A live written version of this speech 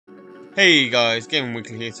Hey guys, Gaming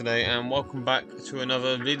Weekly here today, and welcome back to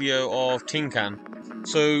another video of Tin Can.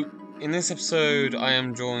 So, in this episode, I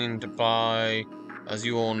am joined by, as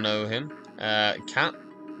you all know him, Cat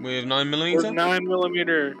with 9mm. Or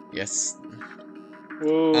 9mm. Yes.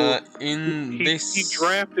 Whoa. In this, He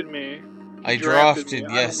drafted me. I drafted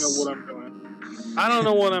me. yes. I don't know what I'm doing. I don't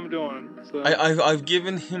know what I'm doing. So. I've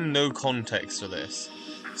given him no context for this.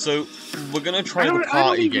 So, we're gonna try the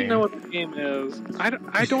party game. I don't even know what the game is. I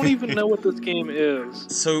don't even know what this game is.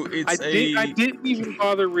 So, it's I didn't even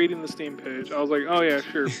bother reading the Steam page. I was like, oh yeah,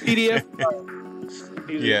 sure. PDF.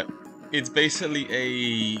 Yeah. It's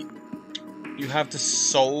basically you have to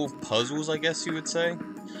solve puzzles, I guess you would say.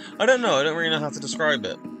 I don't know, I don't really know how to describe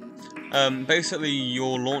it. Basically,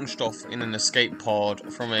 you're launched off in an escape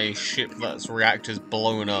pod from a ship that's reactor's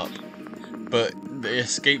blown up. But the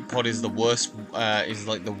escape pod is the worst, is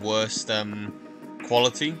like the worst,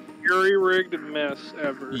 quality. Jury-rigged mess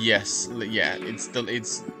ever. Yes, yeah, it's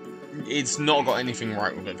not got anything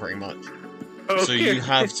right with it, pretty much. Okay. So you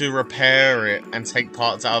have to repair it and take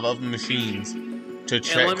parts out of other machines to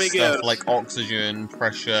check stuff like oxygen,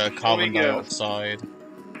 pressure, carbon dioxide.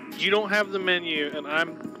 You don't have the menu, and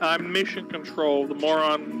I'm mission control, the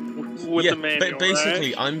moron with the manual.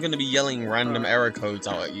 Basically, right? I'm going to be yelling random error codes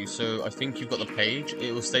out at you. So I think you've got the page.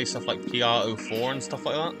 It will say stuff like PR04 and stuff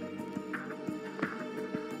like that.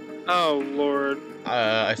 Oh lord.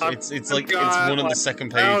 It's one of the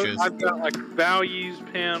second pages. I've got like values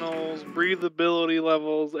panels, breathability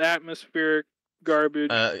levels, atmospheric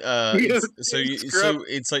garbage. So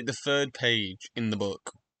it's like the third page in the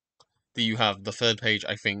book that you have. The third page,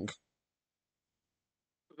 I think.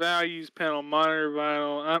 Values panel, monitor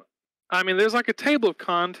vital. I mean, there's like a table of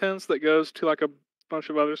contents that goes to like a bunch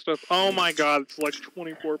of other stuff. Oh my god, it's like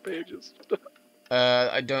 24 pages.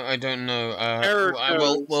 I don't know. Error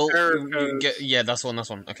codes. Yeah, that's one.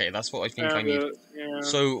 Okay, that's what I think I need. Yeah.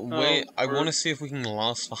 So I want to see if we can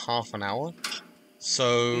last for half an hour.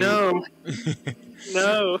 So no,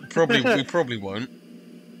 no. we probably won't.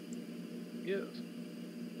 Yes.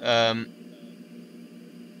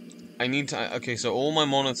 I need to. Okay, so all my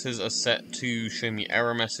monitors are set to show me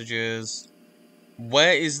error messages.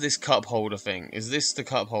 Where is this cup holder thing? Is this the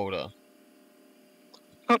cup holder?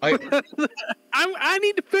 I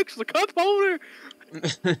need to fix the cup holder.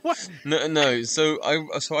 What? No. So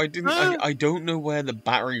I didn't. I don't know where the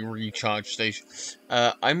battery recharge station.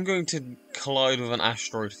 I'm going to collide with an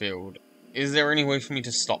asteroid field. Is there any way for me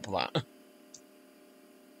to stop that?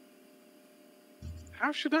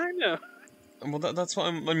 How should I know? Well, that's what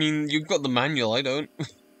I mean, you've got the manual. I don't.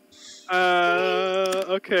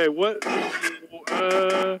 Okay. What?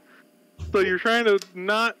 So you're trying to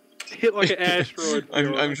not hit like an asteroid.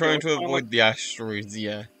 I'm trying to avoid the asteroids,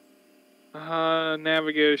 yeah.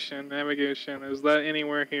 Navigation. Is that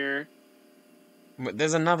anywhere here?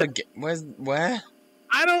 There's another where?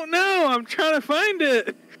 I don't know. I'm trying to find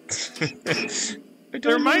it.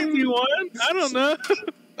 There might be one. I don't know.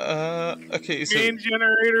 Okay, so main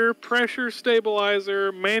generator, pressure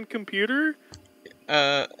stabilizer, main computer.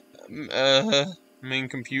 Main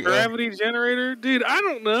computer. Gravity generator, dude. I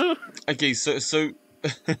don't know. Okay, so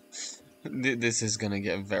this is gonna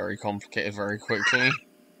get very complicated very quickly.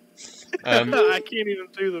 I can't even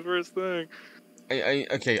do the first thing.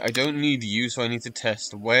 Okay, I don't need you, so I need to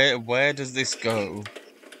test. Where does this go?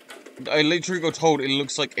 I literally got told it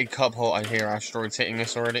looks like a cup hole. I hear asteroids hitting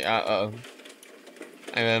us already.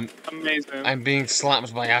 Amazing. I'm being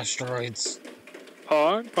slapped by asteroids.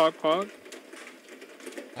 Pog.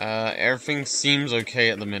 Everything seems okay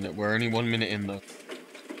at the minute. We're only 1 minute in though.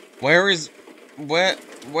 Where is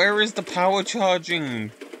the power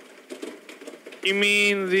charging? You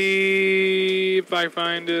mean if I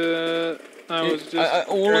find it,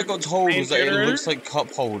 all I got told was that it looks like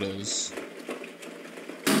cup holders.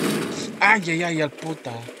 Ay,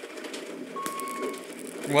 puta.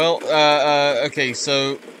 Well, okay,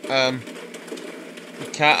 so,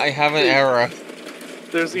 Cat, I have an error.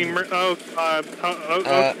 There's okay,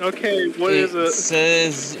 what is it? It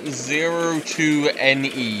says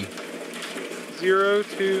 02NE.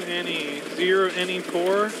 02NE.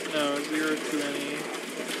 0NE4? No, 02NE.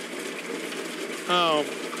 Oh,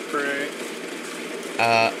 great.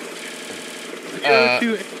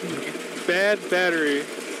 02NE. Bad battery.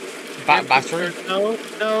 Battery? No,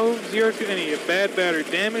 02NE. A bad battery.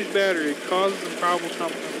 Damaged battery causes improbable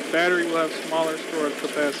consequences. Battery will have smaller storage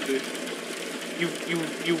capacity.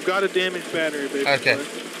 You've got a damaged battery, basically. Okay.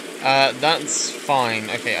 That's fine.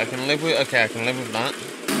 Okay, I can live with that.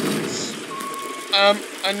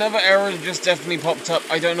 Another error just definitely popped up.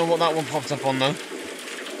 I don't know what that one popped up on though.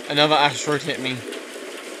 Another asteroid hit me.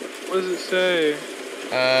 What does it say?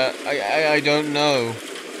 I don't know.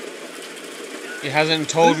 He hasn't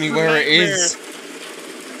told me where it is.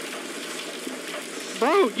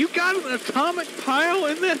 Bro, you got an atomic pile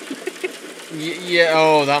in that thing? Yeah,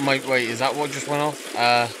 oh, that might... Wait, is that what just went off?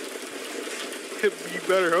 You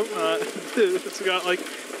better hope not. It's got, like,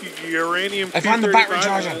 uranium-235. I found the battery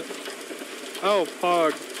charger! Oh,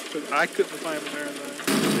 Pog. I couldn't find there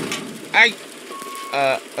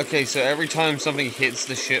then. Okay, so every time something hits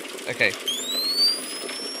the ship... Okay.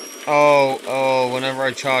 Oh, whenever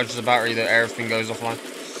I charge the battery, everything goes offline.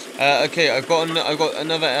 Okay, I've got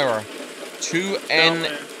another error.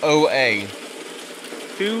 2NOA.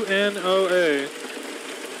 2NOA.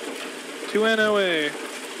 2NOA.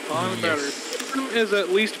 On battery. System is at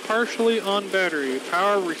least partially on battery.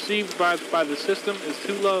 Power received by the system is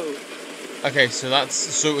too low. Okay, so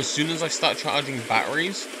as soon as I start charging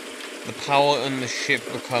batteries, the power on the ship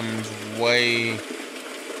becomes way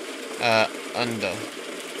under.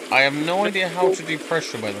 I have no idea how to do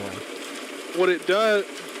pressure, by the way. What it does,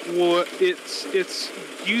 it's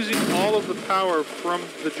using all of the power from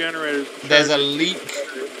the generators. There's a leak.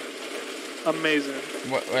 Amazing.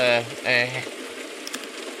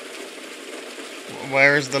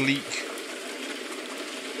 Where is the leak?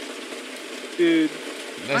 Dude,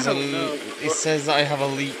 There's it says that I have a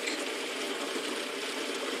leak.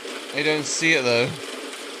 I don't see it though.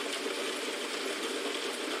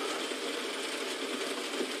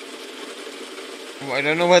 I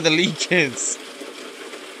don't know where the leak is.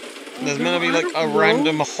 There's gonna be like a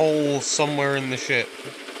random hole somewhere in the ship.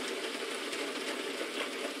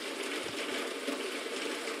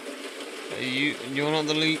 You're not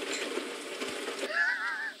the leak?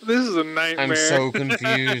 This is a nightmare. I'm so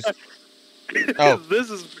confused. Oh, this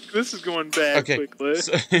is going bad quickly.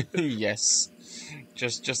 So, yes,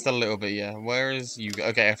 just a little bit. Yeah. Where is you?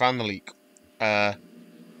 Okay, I found the leak.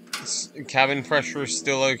 Cabin pressure is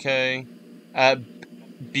still okay.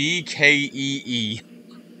 BKEE.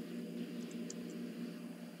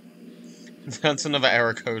 That's another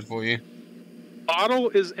error code for you. Bottle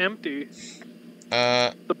is empty.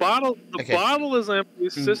 The bottle is empty.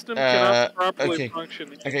 System cannot properly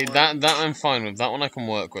function anymore. Okay, that I'm fine with. That one I can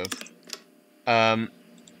work with.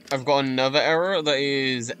 I've got another error that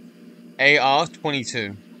is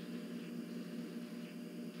AR22.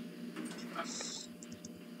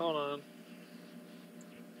 Hold on.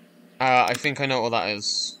 I think I know what that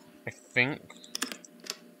is. I think.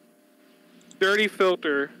 Dirty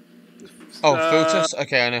filter. Oh, filters?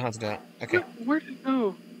 Okay, I know how to do that. Okay. Where did it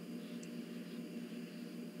go?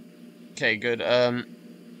 Okay, good.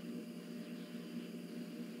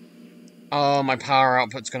 Oh, my power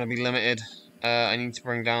output's gonna be limited. I need to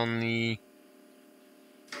bring down the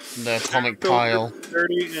atomic pile.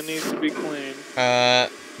 Dirty and needs to be clean.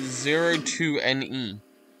 02NE.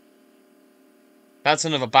 That's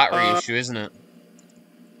another battery issue, isn't it?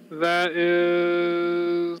 That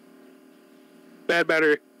is bad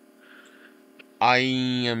battery. I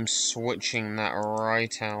am switching that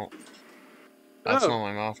right out. That's not what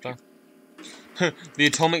I'm after. The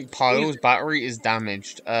atomic pile's battery is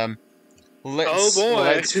damaged. Let's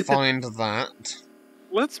find that.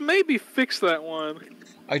 Let's maybe fix that one.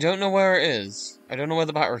 I don't know where it is. I don't know where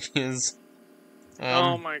the battery is.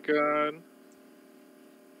 Oh my god.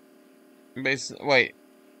 Wait.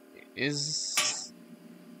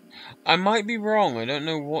 I might be wrong. I don't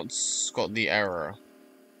know what's got the error.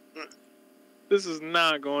 This is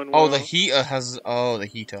not going well. Oh, the heater has... Oh, the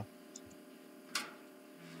heater.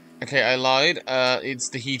 Okay, I lied. It's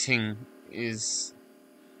the heating is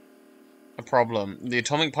a problem. The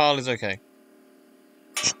atomic pile is okay.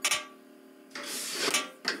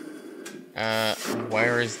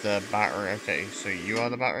 Where is the battery? Okay, so you are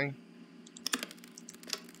the battery?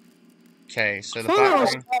 Okay, so the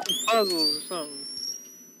battery... Puzzles or something.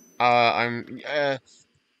 I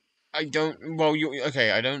don't... Well,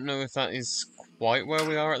 okay, I don't know if that is quite where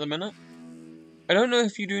we are at the minute. I don't know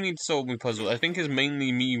if you do need to solve my puzzle. I think it's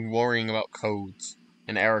mainly me worrying about codes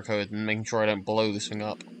and error codes and making sure I don't blow this thing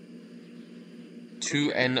up.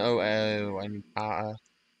 2NOO. I need power.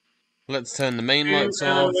 Let's turn the main lights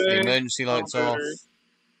off, the emergency lights off.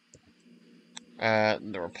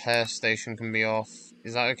 The repair station can be off.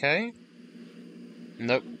 Is that okay?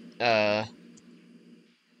 Nope.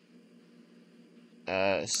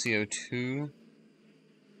 CO2.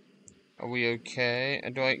 Are we okay?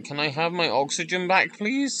 Can I have my oxygen back,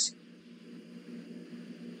 please?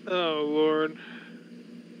 Oh, Lord.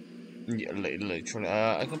 Yeah, literally.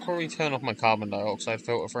 I can probably turn off my carbon dioxide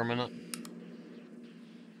filter for a minute.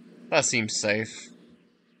 That seems safe.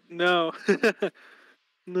 No.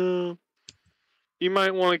 No. You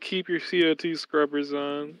might want to keep your CO2 scrubbers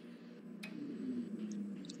on.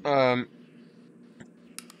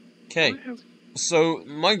 Okay. So,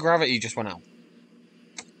 my gravity just went out.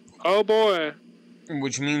 Oh boy.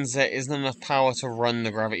 Which means there isn't enough power to run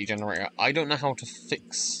the gravity generator. I don't know how to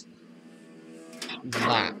fix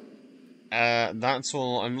that. That's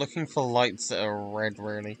all. I'm looking for lights that are red,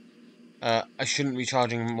 really. I shouldn't be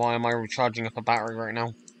charging. Why am I recharging up a battery right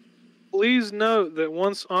now? Please note that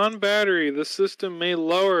once on battery, the system may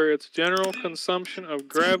lower its general consumption of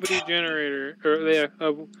gravity generator,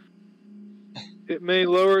 it may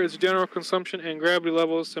lower its general consumption and gravity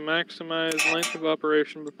levels to maximize length of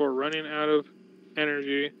operation before running out of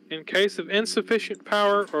energy. In case of insufficient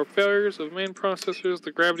power or failures of main processors,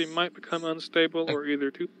 the gravity might become unstable or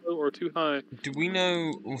either too low or too high. Do we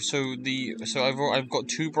know? So I've got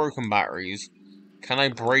 2 broken batteries. Can I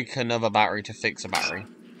break another battery to fix a battery?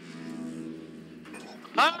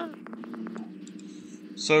 Ah!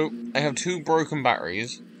 So I have 2 broken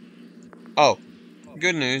batteries. Oh,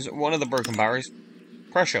 good news! One of the broken batteries,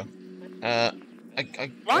 pressure. Why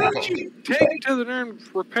don't you take it to the darn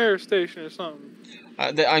repair station or something?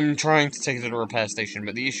 I'm trying to take it to the repair station,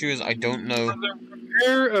 but the issue is I don't know. For the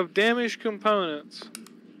repair of damaged components.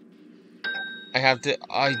 I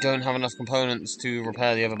don't have enough components to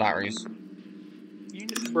repair the other batteries.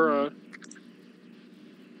 Bruh.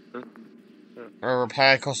 A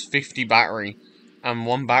repair costs 50 battery, and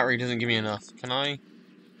 1 battery doesn't give me enough. Can I?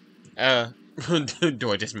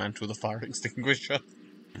 Do I dismantle the fire extinguisher?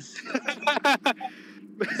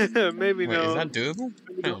 Maybe Wait, no. is that doable?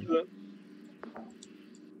 Hang on.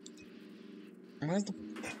 Where's the...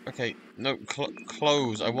 Okay, no,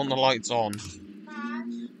 close. I want the lights on.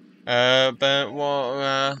 But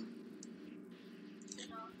what,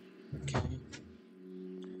 Okay.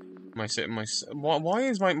 Why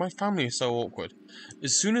is my family so awkward?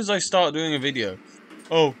 As soon as I start doing a video...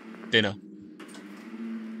 Oh, dinner.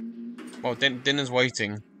 Well, dinner's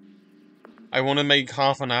waiting. I want to make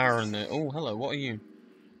half an hour in there. Oh, hello, what are you?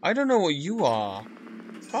 I don't know what you are.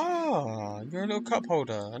 Ah, you're a little cup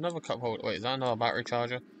holder. Another cup holder. Wait, is that another battery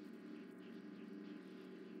charger?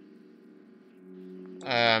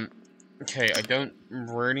 Okay, I don't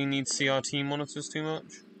really need CRT monitors too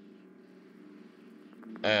much.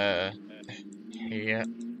 Yeah. You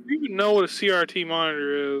even know what a CRT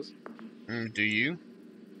monitor is. Do you?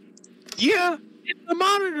 Yeah, it's a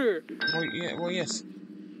monitor. Oh, yeah, well, yes.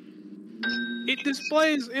 It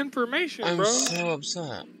displays information, I'm bro. so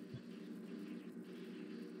upset.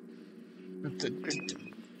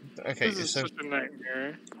 Okay, This is such a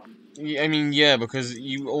nightmare. I mean, yeah, because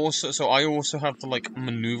you also... So I also have to, like,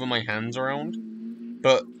 maneuver my hands around.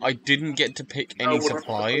 But I didn't get to pick any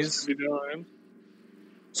supplies.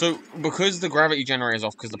 So, because the gravity generator's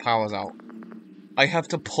off because the power's out, I have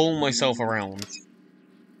to pull myself around.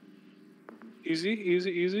 Easy,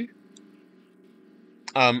 easy, easy.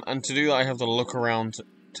 And to do that, I have to look around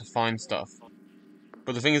to find stuff.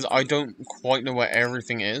 But the thing is, I don't quite know where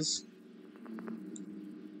everything is.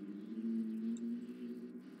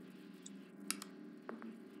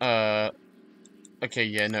 Okay,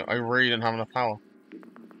 yeah, no, I really don't have enough power.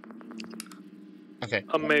 Okay.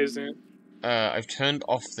 Amazing. I've turned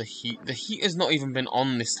off the heat. The heat has not even been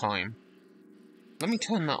on this time. Let me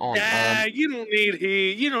turn that on. Yeah, you don't need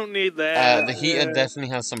heat. You don't need that. The heater definitely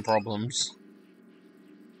has some problems.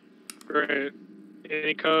 Great.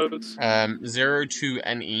 Any codes?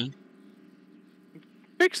 02NE.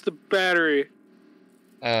 Fix the battery.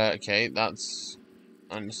 Okay, that's...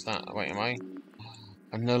 I understand. Wait, am I?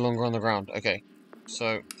 I'm no longer on the ground. Okay,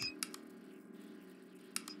 so...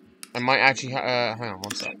 I might actually hang on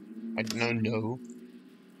one sec. No.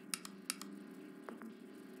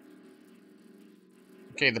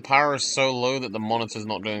 Okay, the power is so low that the monitor's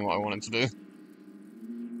not doing what I want it to do.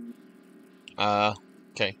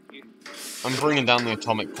 Okay. I'm bringing down the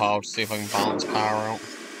atomic pile to see if I can balance power out.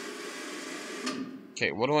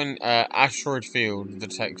 Okay, what do I... asteroid field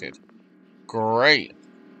detected. Great.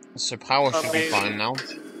 So power should be fine now.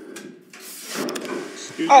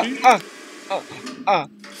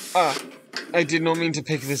 I did not mean to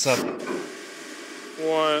pick this up.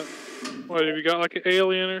 What? What, have you got like an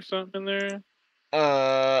alien or something in there?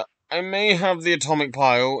 I may have the atomic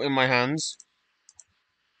pile in my hands.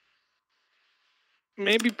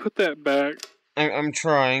 Maybe put that back. I'm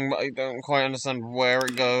trying, but I don't quite understand where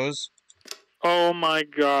it goes. Oh my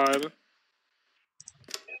god.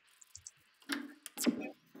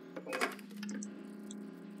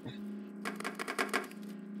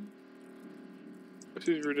 This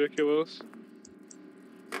is ridiculous.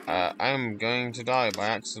 I'm going to die by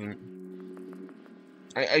accident.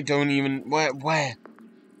 I don't even... Where?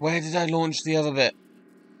 Where did I launch the other bit?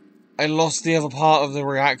 I lost the other part of the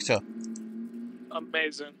reactor.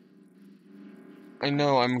 amazing. I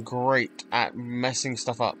know, I'm great at messing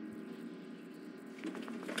stuff up.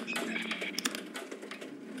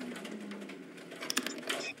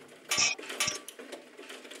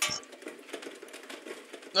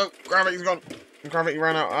 No, gravity's gone. Gravity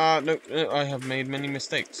ran out. No, I have made many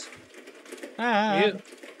mistakes. Yeah.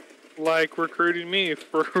 Like recruiting me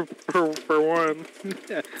for one.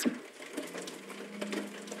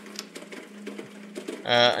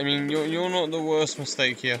 I mean, you're not the worst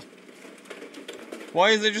mistake here.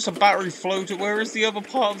 Why is there just a battery floated? Where is the other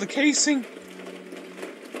part of the casing?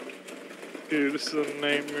 Dude, this is a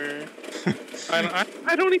nightmare.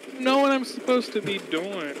 I don't even know what I'm supposed to be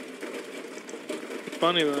doing.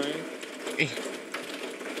 Funny thing.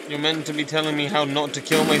 You're meant to be telling me how not to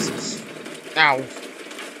kill myself. Ow.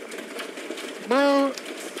 Bro,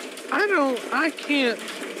 I can't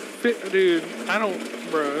fit, dude,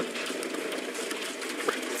 bro.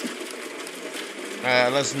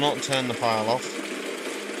 Let's not turn the pile off.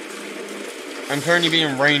 I'm currently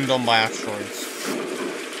being rained on by asteroids.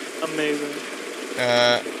 Amazing.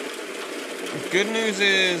 Good news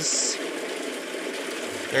is...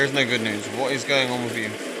 There is no good news. What is going on with you?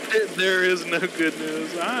 There is no good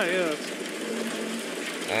news. Yes.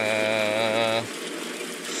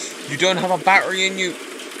 You don't have a battery in you. You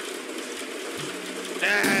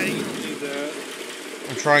don't need that.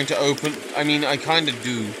 I'm trying to open... I mean, I kind of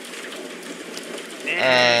do.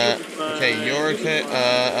 Okay, you're okay.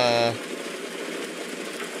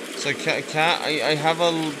 So, Cat, I have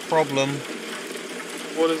a problem.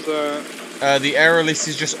 What is that? The error list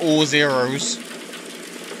is just all zeros.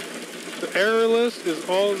 The error list is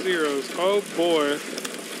all zeros. Oh boy.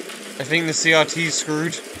 I think the CRT's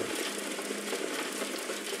screwed.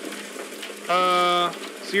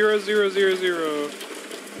 0000.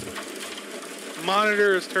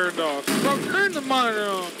 Monitor is turned off. Bro, turn the monitor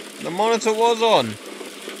on. The monitor was on.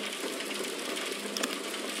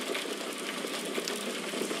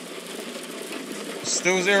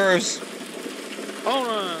 Still zeros. Hold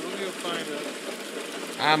on, let me go find it.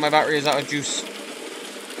 Ah, my battery is out of juice.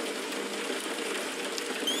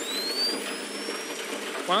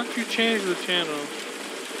 Why don't you change the channel?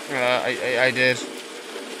 I did.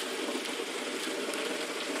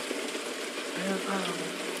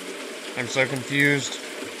 I'm so confused.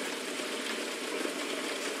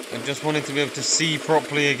 I just wanted to be able to see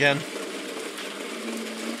properly again.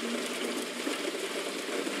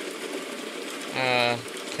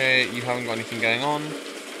 Okay, you haven't got anything going on.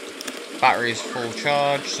 Battery is full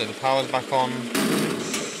charge, so the power's back on.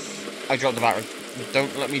 I dropped the battery.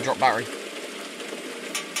 Don't let me drop battery.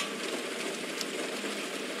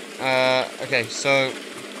 Okay, so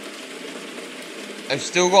I've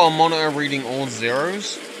still got a monitor reading all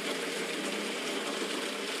zeros.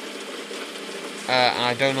 And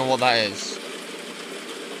I don't know what that is.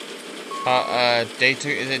 Data,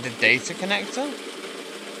 is it the data connector?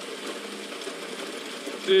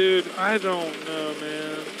 Dude, I don't know,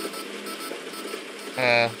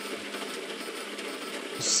 man.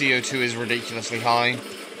 CO2 is ridiculously high.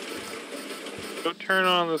 Don't turn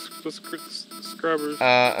on the scrubbers.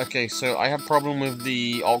 Okay, so I have a problem with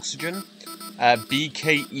the oxygen.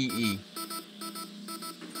 BKEE.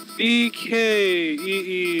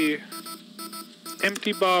 BKEE.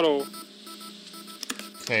 Empty bottle.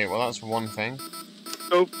 Okay, well that's one thing.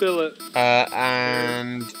 Go fill it.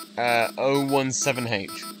 And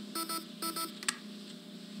 017H.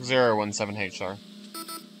 017H, sorry.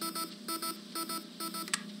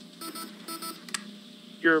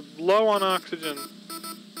 You're low on oxygen.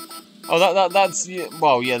 Oh, that's...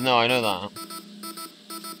 Well, yeah, no, I know that.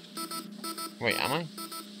 Wait, am I?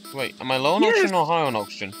 Wait, am I low on oxygen or high on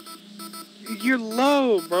oxygen? You're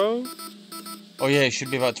low, bro. Oh yeah, it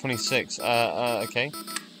should be about 26. Okay.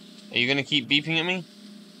 Are you gonna keep beeping at me?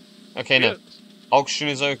 Okay, no. Oxygen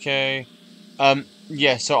is okay.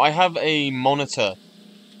 Yeah, so I have a monitor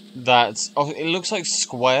that's... Oh, it looks like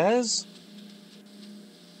squares?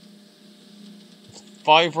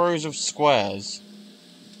 5 rows of squares.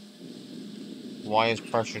 Why is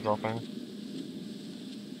pressure dropping?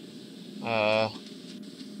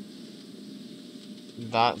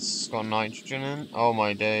 That's got nitrogen in. Oh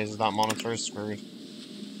my days, that monitor is screwed.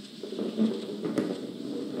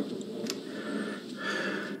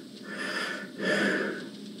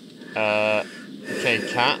 Okay,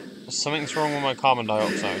 Cat. Something's wrong with my carbon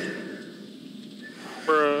dioxide.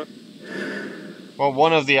 Bruh. Well,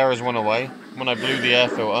 one of the errors went away when I blew the air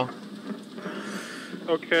filter.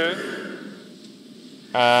 Okay.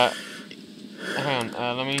 Hang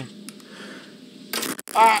on, let me...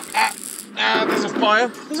 there's a fire!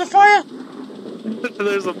 There's a fire!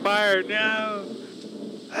 There's a fire now.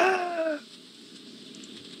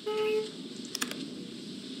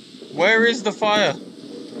 Where is the fire?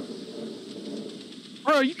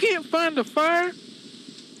 Bro, you can't find the fire?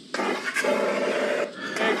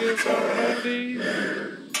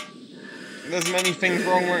 There's many things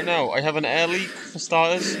wrong right now. I have an air leak, for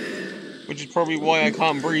starters, which is probably why I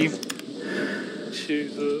can't breathe.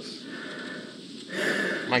 Jesus.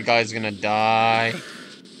 My guy's gonna die.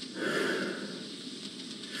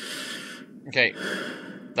 Okay,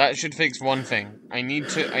 that should fix one thing. I need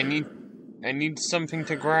something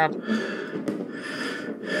to grab.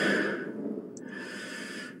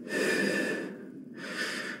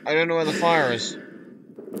 I don't know where the fire is.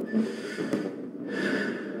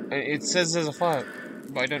 It says there's a fire,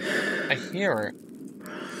 but I hear it.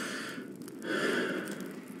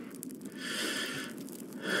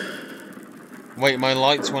 Wait, my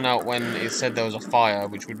lights went out when it said there was a fire,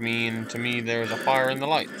 which would mean to me there is a fire in the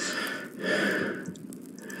lights.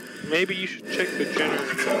 Maybe you should check the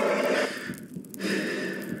generator.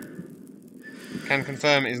 Can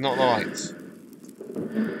confirm it is not the lights.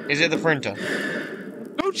 Is it the printer?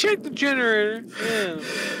 Go check the generator. Yeah.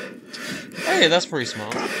 Hey, that's pretty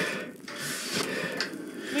smart.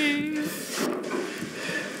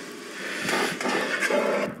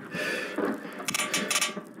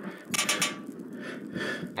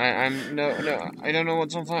 No, I don't know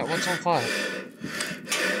what's on fire. What's on fire?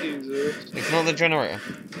 Jesus. It's not the generator.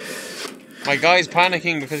 My guy's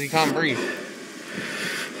panicking because he can't breathe.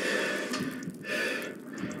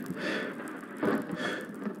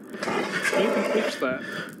 Maybe fix that.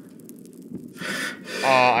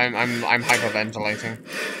 I'm hyperventilating.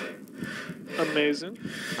 Amazing.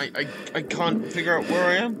 I can't figure out where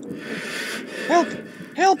I am. Help!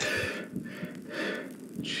 Help!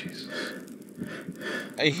 Jesus.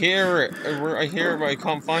 I hear it. I hear it, but I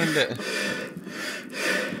can't find it.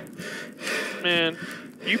 Man,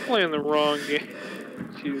 you playing the wrong game.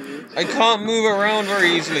 Jesus. I can't move around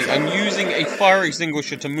very easily. I'm using a fire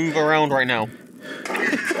extinguisher to move around right now.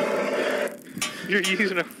 You're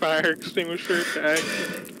using a fire extinguisher to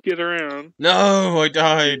actually get around. No, I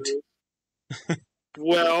died.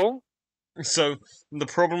 Well. So, the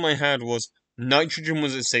problem I had was nitrogen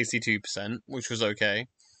was at 62%, which was okay.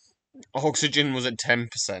 Oxygen was at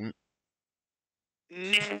 10%.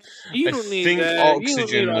 You don't need think that.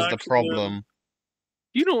 Oxygen was the problem.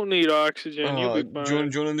 You don't need oxygen. You'll be Do fine. you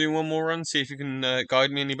want to do one more run? See if you can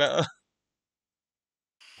guide me any better?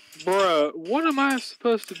 Bruh, what am I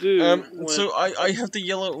supposed to do? So I have to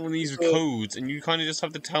yell out all these codes, and you kind of just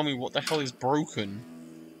have to tell me what the hell is broken.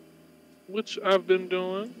 Which I've been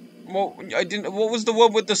doing. Well, I didn't. What was the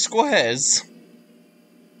one with the squares?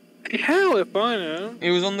 Hell if I know.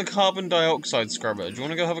 It was on the carbon dioxide scrubber. Do you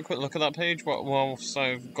want to go have a quick look at that page whilst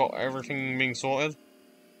I've got everything being sorted?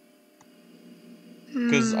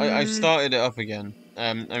 Because I've started it up again.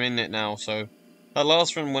 I'm in it now, so that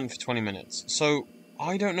last run went for 20 minutes. So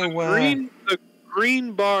I don't know where. The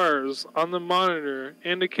green bars on the monitor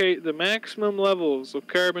indicate the maximum levels of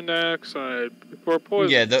carbon dioxide before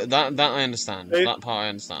poison. Yeah, that I understand. That part I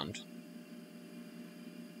understand.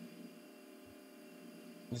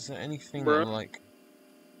 Is there anything that, like...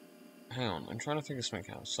 Hang on, I'm trying to figure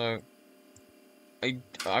something out. So,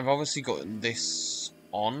 I've obviously got this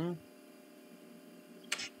on.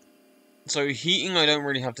 So, heating I don't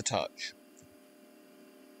really have to touch.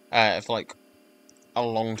 For, like, a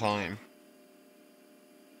long time.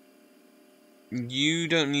 You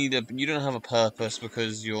don't have a purpose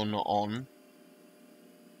because you're not on.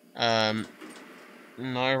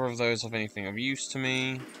 Neither of those have anything of use to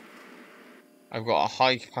me. I've got a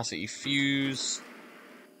high capacity fuse,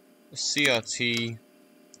 a CRT,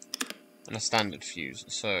 and a standard fuse.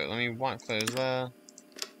 So let me whack those there.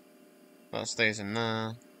 That stays in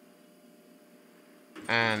there.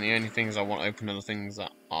 And the only things I want open are the things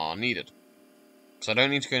that are needed. So I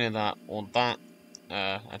don't need to go near that or that.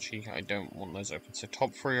 Actually, I don't want those open. So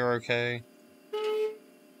top three are okay.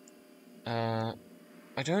 I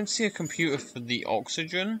don't see a computer for the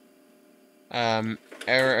oxygen.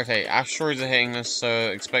 Error, okay, asteroids are hitting us, so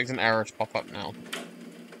expect an error to pop up now.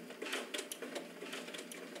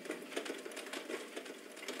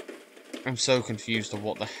 I'm so confused of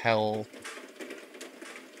what the hell...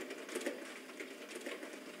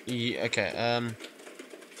 Yeah, okay,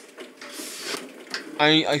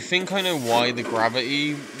 I think I know why the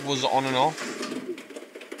gravity was on and off.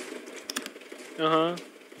 Uh-huh.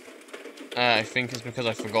 I think it's because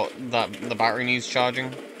I forgot that the battery needs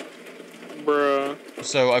charging. Bruh.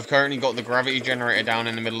 So I've currently got the gravity generator down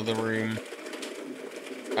in the middle of the room.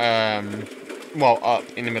 Well, up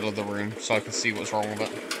in the middle of the room, so I can see what's wrong with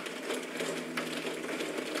it.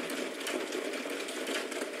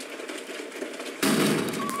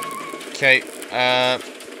 Okay,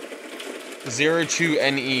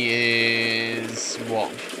 02NE is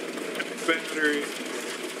what? Battery.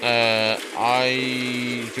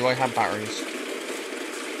 Do I have batteries?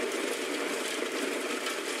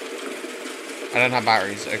 I don't have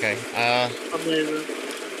batteries. Okay. Amazing.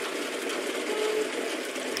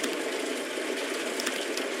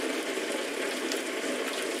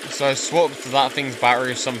 So I swapped that thing's battery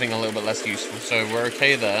with something a little bit less useful. So we're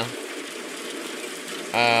okay there.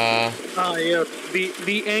 Yeah.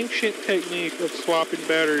 The ancient technique of swapping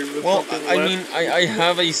batteries with Well, something I less. mean, I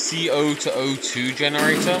have a CO to O2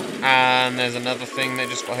 generator, and there's another thing that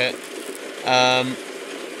just got hit.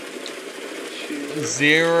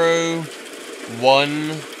 0, 1,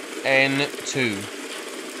 N2.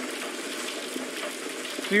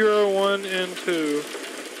 0, 1, and 2.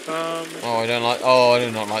 Oh, I don't like. Oh, I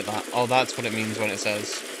do not like that. Oh, that's what it means when it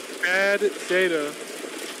says Bad data.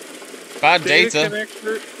 bad data.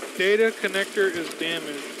 Data connector is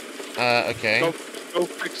damaged. Okay. Go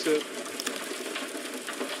fix it.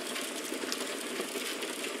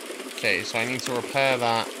 Okay, so I need to repair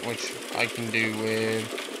that, which I can do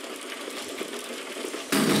with.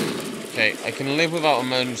 Okay, I can live without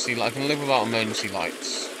emergency. I can live without emergency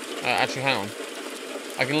lights. Actually, hang on.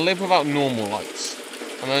 I can live without normal lights.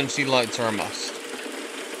 Emergency lights are a must.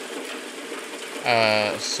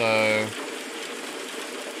 So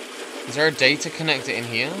is there a data connector in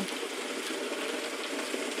here?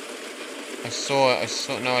 I saw it.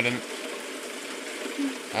 No, I didn't.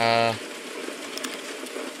 I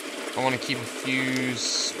want to keep a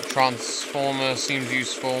fuse. Transformer seems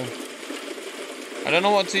useful. I don't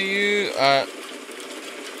know what to use.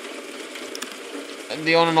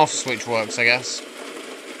 The on and off switch works, I guess.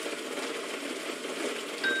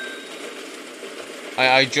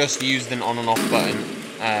 I just used an on and off button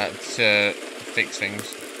to fix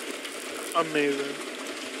things. Amazing.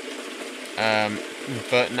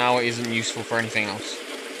 But now it isn't useful for anything else.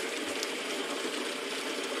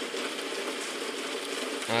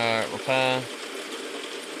 Repair.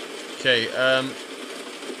 Okay,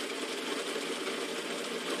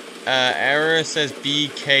 error says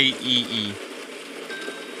BKEE.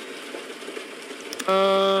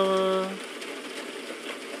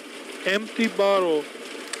 Empty bottle.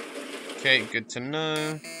 Okay, good to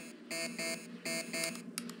know.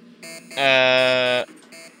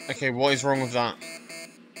 Okay, what is wrong with that?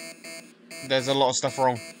 There's a lot of stuff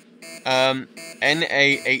wrong.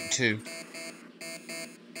 NA82.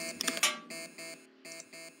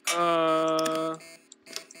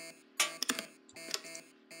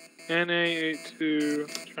 NA82.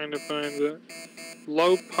 Trying to find it.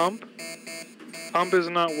 Low pump. Pump is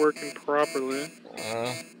not working properly.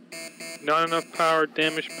 Not enough power,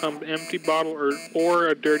 damaged pump, empty bottle, or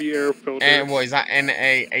a dirty air filter. And what is that?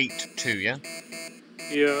 NA82, yeah?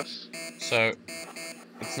 Yes. So,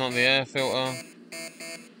 it's not the air filter.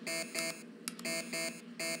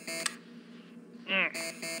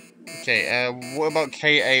 Okay, what about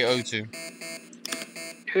KA02?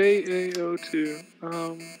 KA02.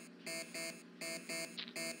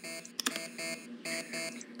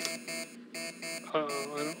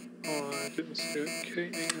 I didn't see it.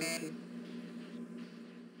 KA02.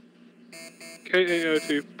 KA02.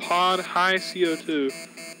 Pod high CO2.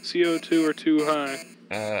 CO2 or too high.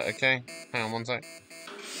 Okay. Hang on one sec.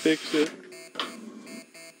 Fix it.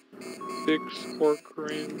 Fix or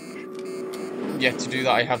cringe. Yeah, to do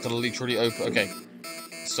that I have to literally open... Okay.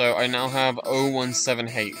 So I now have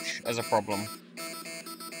 017H as a problem.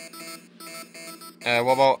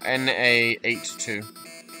 What about NA82?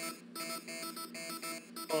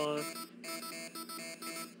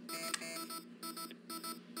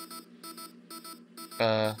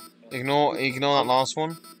 Ignore that last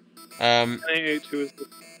one. NA82 is the...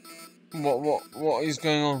 What is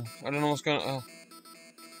going on? I don't know what's going on.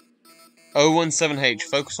 017H.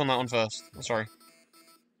 Focus on that one first. Sorry.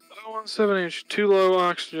 017H. Too low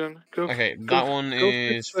oxygen. Okay, that one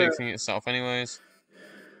is fixing itself anyways.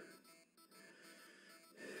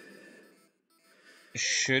 It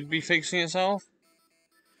should be fixing itself.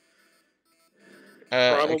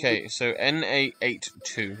 Okay, so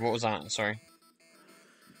NA82. What was that? Sorry.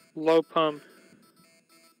 Low pump.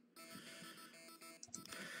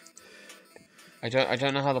 I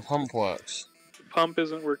don't know how the pump works. The pump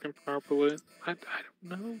isn't working properly. I don't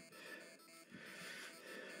know.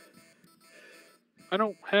 I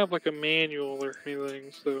don't have like a manual or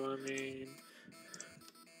anything, so I mean...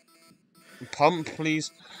 Pump,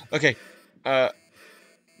 please. Okay. Damn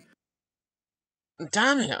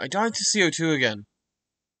it! I died to CO2 again.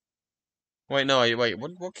 Wait, no. Wait.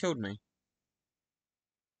 What killed me?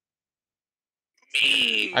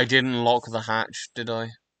 Me. I didn't lock the hatch, did I?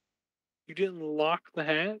 You didn't lock the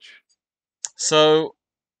hatch? So,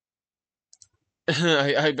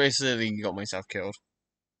 I basically got myself killed.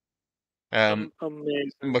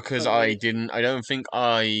 Amazing. Because I don't think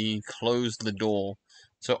I closed the door,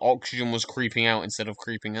 so oxygen was creeping out instead of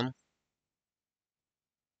creeping in.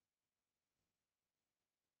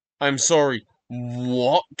 I'm sorry,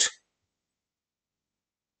 what?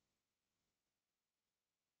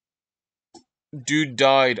 Dude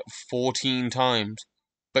died 14 times,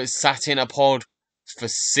 but sat in a pod for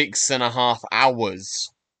 6.5 hours.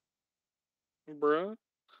 Bruh.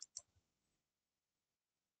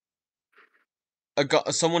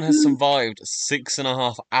 Someone has survived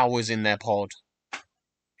 6.5 hours in their pod.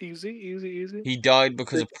 Easy, easy, easy. He died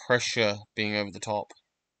because of pressure being over the top.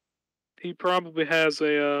 He probably has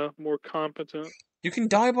a more competent. You can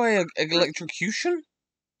die by electrocution?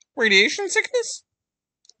 Radiation sickness?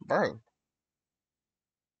 Bro.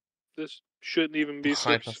 This shouldn't even be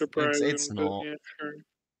so surprising. It's not. Yeah, sure.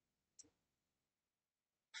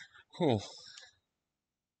 Whew.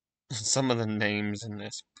 Some of the names in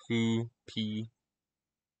this. Poo, P.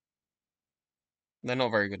 They're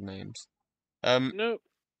not very good names. Nope.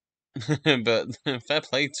 But fair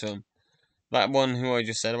play to him. That one who I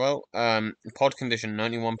just said about, pod condition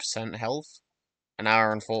 91% health, an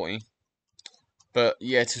hour and 40. But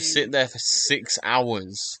yeah, to sit there for 6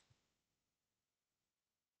 hours.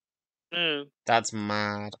 Man. That's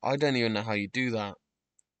mad. I don't even know how you do that.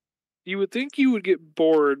 You would think you would get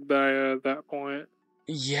bored by that point.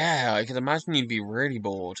 Yeah, I could imagine you'd be really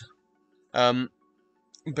bored.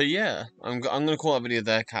 But yeah, I'm gonna call that video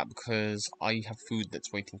there, Cat, because I have food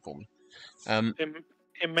that's waiting for me.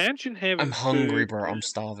 Imagine having. I'm hungry, food, bro. I'm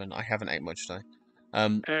starving. I haven't ate much today.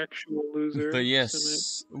 Actual loser. But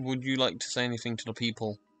yes, would you like to say anything to the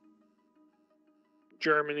people?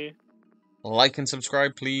 Germany. Like and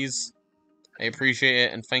subscribe, please. I appreciate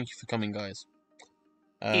it, and thank you for coming, guys.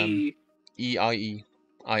 EIEIO.